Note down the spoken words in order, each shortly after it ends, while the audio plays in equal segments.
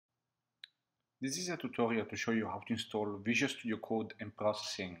This is a tutorial to show you how to install Visual Studio Code and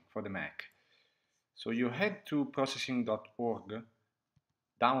processing for the Mac. So you head to processing.org,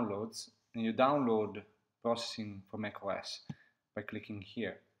 downloads, and you download processing for Mac OS by clicking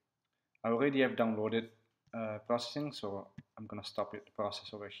here. I already have downloaded processing, so I'm going to stop the process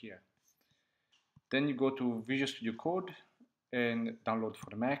over here. Then you go to Visual Studio Code and download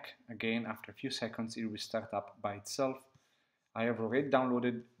for the Mac. Again, after a few seconds, it will start up by itself. I have already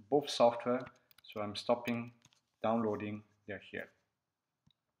downloaded both software, so I'm stopping downloading. They're here.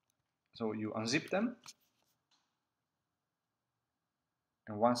 So you unzip them,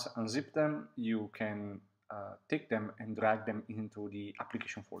 and once unzip them, you can take them and drag them into the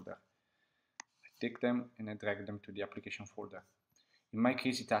application folder. I take them and I drag them to the application folder. In my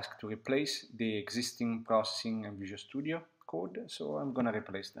case, it asks to replace the existing processing and Visual Studio Code, so I'm gonna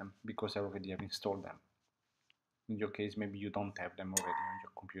replace them because I already have installed them. In your case, maybe you don't have them already on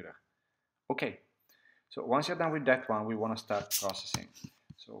your computer. Okay, so once you're done with that one, we want to start processing.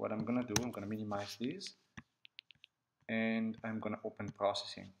 So what I'm going to do, I'm going to minimize this, and I'm going to open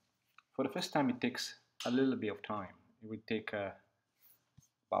processing. For the first time, it takes a little bit of time. It will take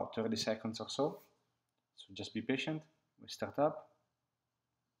about 30 seconds or so. So just be patient. We start up.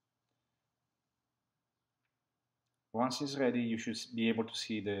 Once it's ready, you should be able to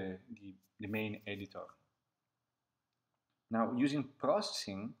see the main editor. Now, using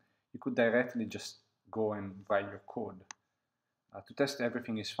processing, you could directly just go and write your code. To test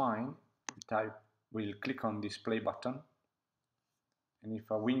everything is fine, we'll click on this play button, and if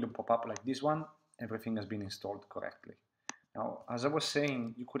a window pop up like this one, everything has been installed correctly. Now, as I was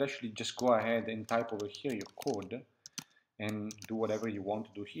saying, you could actually just go ahead and type over here your code and do whatever you want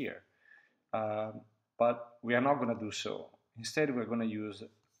to do here. But we are not going to do so. Instead, we're going to use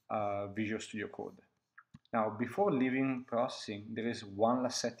Visual Studio Code. Now, before leaving processing, there is one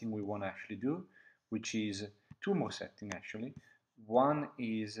last setting we want to actually do, which is two more settings actually. One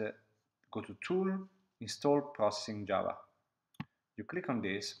is go to Tool, Install Processing Java. You click on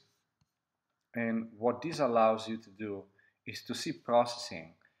this, and what this allows you to do is to see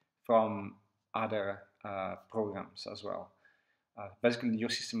processing from other programs as well. Basically, your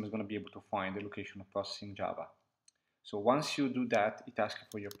system is going to be able to find the location of processing Java. So once you do that, it asks you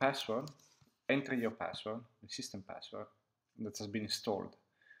for your password. Enter your password, the system password that has been installed.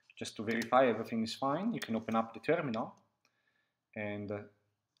 Just to verify everything is fine, you can open up the terminal, and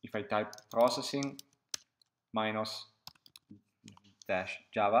if I type processing --java,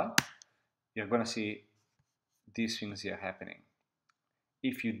 you're going to see these things here happening.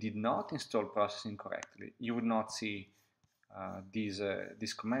 If you did not install processing correctly, you would not see these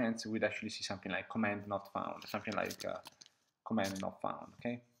commands. You would actually see something like command not found, something like command not found,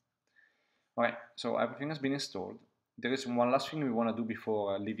 okay? Alright, so everything has been installed. There is one last thing we want to do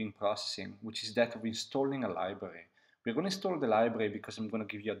before leaving processing, which is that of installing a library. We're going to install the library because I'm going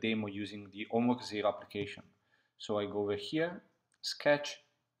to give you a demo using the Homework Zero application. So I go over here, Sketch,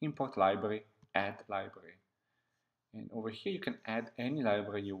 Import Library, Add Library. And over here you can add any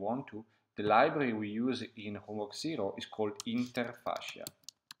library you want to. The library we use in Homework Zero is called Interfascia.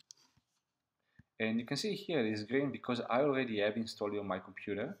 And you can see here it is green because I already have installed it on my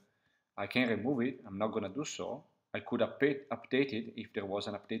computer. I can remove it, I'm not going to do so. I could update it if there was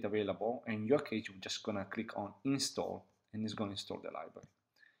an update available. In your case, you're just going to click on install, and it's going to install the library.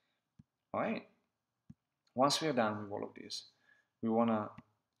 Alright, once we're done with all of this, we want to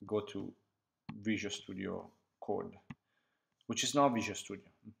go to Visual Studio Code, which is not Visual Studio,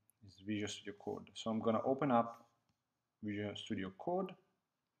 it's Visual Studio Code. So I'm going to open up Visual Studio Code.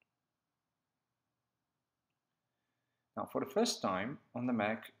 Now, for the first time on the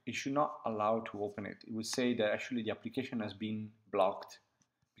Mac, it should not allow to open it. It would say that actually the application has been blocked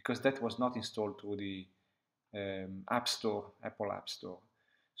because that was not installed through the App Store, Apple App Store.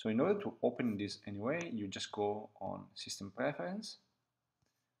 So in order to open this anyway, you just go on System Preference,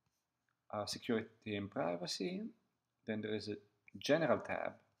 Security and Privacy, then there is a General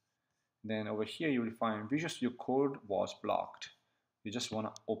tab. Then over here you will find Visual Studio Code was blocked. You just want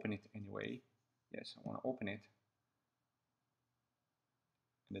to open it anyway. Yes, I want to open it.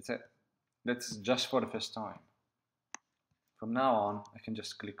 That's it. That's just for the first time. From now on, I can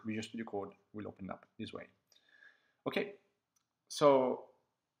just click Visual Studio Code, will open up this way. Okay, so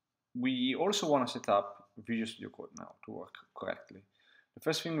we also want to set up Visual Studio Code now to work correctly. The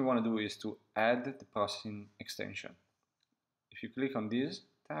first thing we want to do is to add the processing extension. If you click on this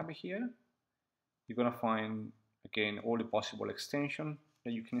tab here, you're going to find, again, all the possible extensions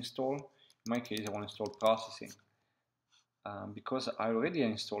that you can install. In my case, I want to install processing. Because I already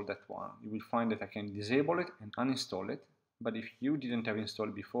installed that one, you will find that I can disable it and uninstall it but if you didn't have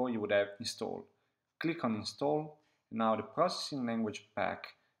installed before, you would have installed. Click on install, and now the processing language pack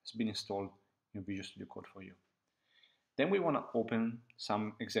has been installed in Visual Studio Code for you. Then we want to open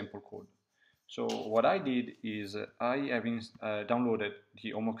some example code. So what I did is I have downloaded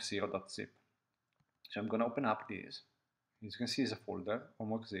the homework0.zip. So I'm going to open up this. As you can see, it's a folder,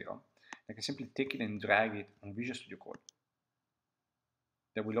 homework0. I can simply take it and drag it on Visual Studio Code.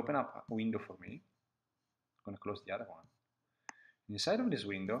 That will open up a window for me. I'm going to close the other one. Inside of this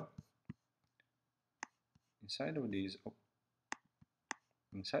window, inside of this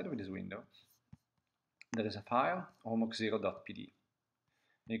window, there is a file, homework0.pd.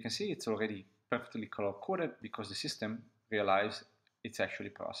 You can see it's already perfectly color-coded because the system realized it's actually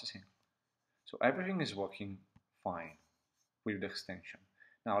processing. So everything is working fine with the extension.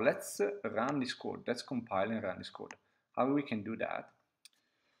 Now let's run this code. Let's compile and run this code. How we can do that?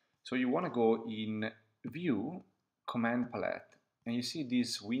 So you want to go in View, Command Palette, and you see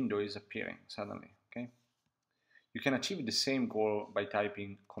this window is appearing suddenly. Okay. You can achieve the same goal by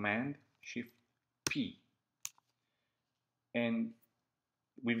typing Command Shift P, and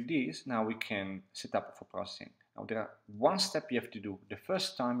with this, now we can set up for processing. Now there are one step you have to do the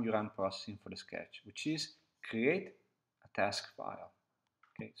first time you run processing for the sketch, which is create a task file.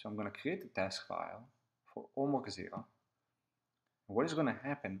 Okay, so I'm going to create a task file for homework0. What is going to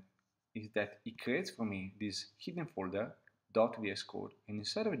happen is that it creates for me this hidden folder .vs code, and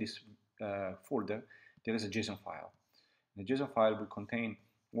inside of this folder there is a JSON file. The JSON file will contain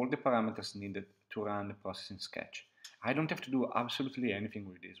all the parameters needed to run the processing sketch. I don't have to do absolutely anything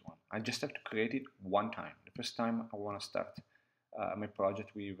with this one. I just have to create it one time. The first time I want to start my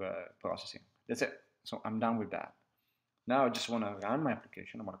project with processing. That's it. So I'm done with that. Now I just want to run my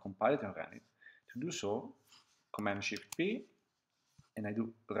application. I want to compile it and run it. To do so, Command Shift P, and I do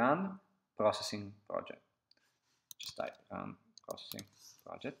run processing project. Just type run processing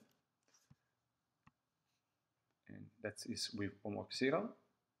project. And that is with homework0.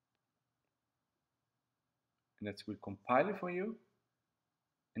 And that will compile it for you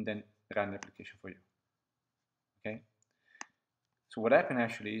and then run the application for you. Okay. So what happened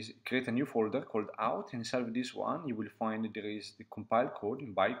actually is create a new folder called out, and inside of this one you will find that there is the compile code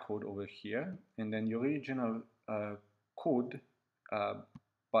in bytecode over here, and then the original code,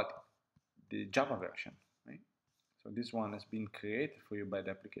 but the Java version. Right? So this one has been created for you by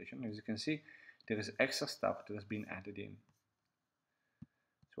the application. As you can see, there is extra stuff that has been added in.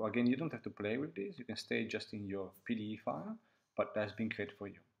 So again, you don't have to play with this. You can stay just in your PDE file, but that's been created for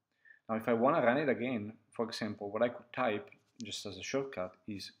you. Now, if I want to run it again, for example, what I could type just as a shortcut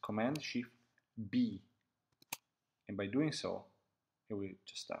is Command Shift B, and by doing so, it will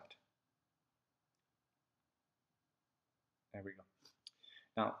just start. There we go.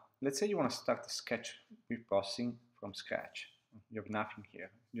 Now, let's say you want to start a sketch with processing from scratch. You have nothing here.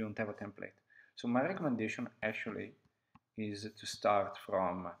 You don't have a template. So my recommendation actually is to start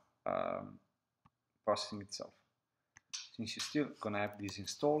from processing itself. Since you're still going to have this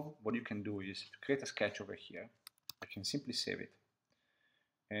installed, what you can do is to create a sketch over here. I can simply save it,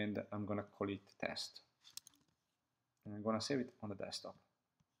 and I'm going to call it test. And I'm going to save it on the desktop.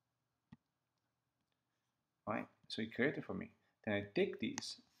 All right, so it created for me. Then I take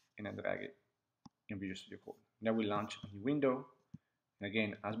this and I drag it in Visual Studio Code. That will launch a new window. And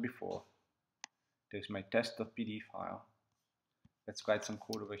again, as before, there's my test.pd file. Let's write some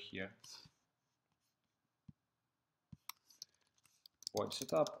code over here. Void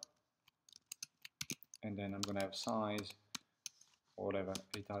setup, and then I'm going to have size, or whatever,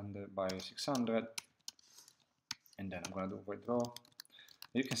 800 by 600, and then I'm going to do void draw.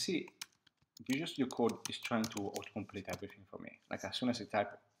 You can see Visual Studio Code is trying to autocomplete everything for me. Like as soon as I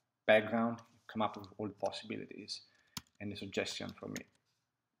type background, it come up with all the possibilities and the suggestion for me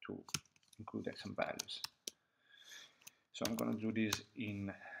to include some values. So I'm going to do this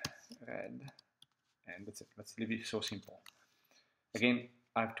in red, and that's it. Let's leave it so simple. Again,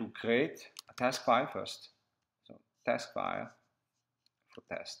 I have to create a task file first. So task file for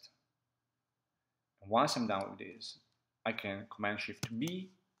test. And once I'm done with this, I can Command Shift B,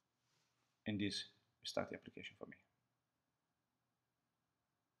 and this will start the application for me.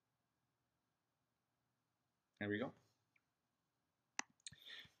 There we go.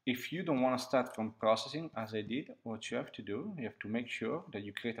 If you don't want to start from processing as I did, what you have to do, you have to make sure that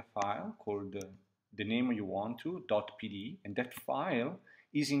you create a file called the name you want to, .pd, and that file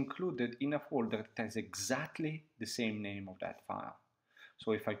is included in a folder that has exactly the same name of that file.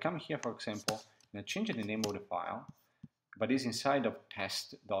 So if I come here, for example, and I change the name of the file, but it's inside of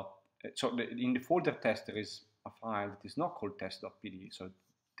test. So in the folder test, there is a file that is not called test.pd, so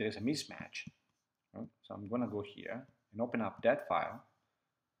there is a mismatch. Right? So I'm going to go here, and open up that file.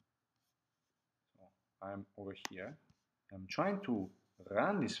 So I'm over here. I'm trying to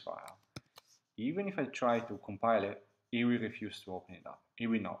run this file. Even if I try to compile it, it will refuse to open it up. It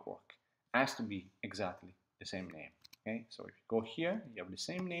will not work. It has to be exactly the same name. Okay, so if you go here, you have the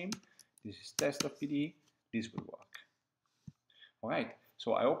same name. This is test.pd. This will work. All right,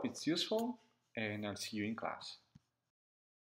 so I hope it's useful, and I'll see you in class.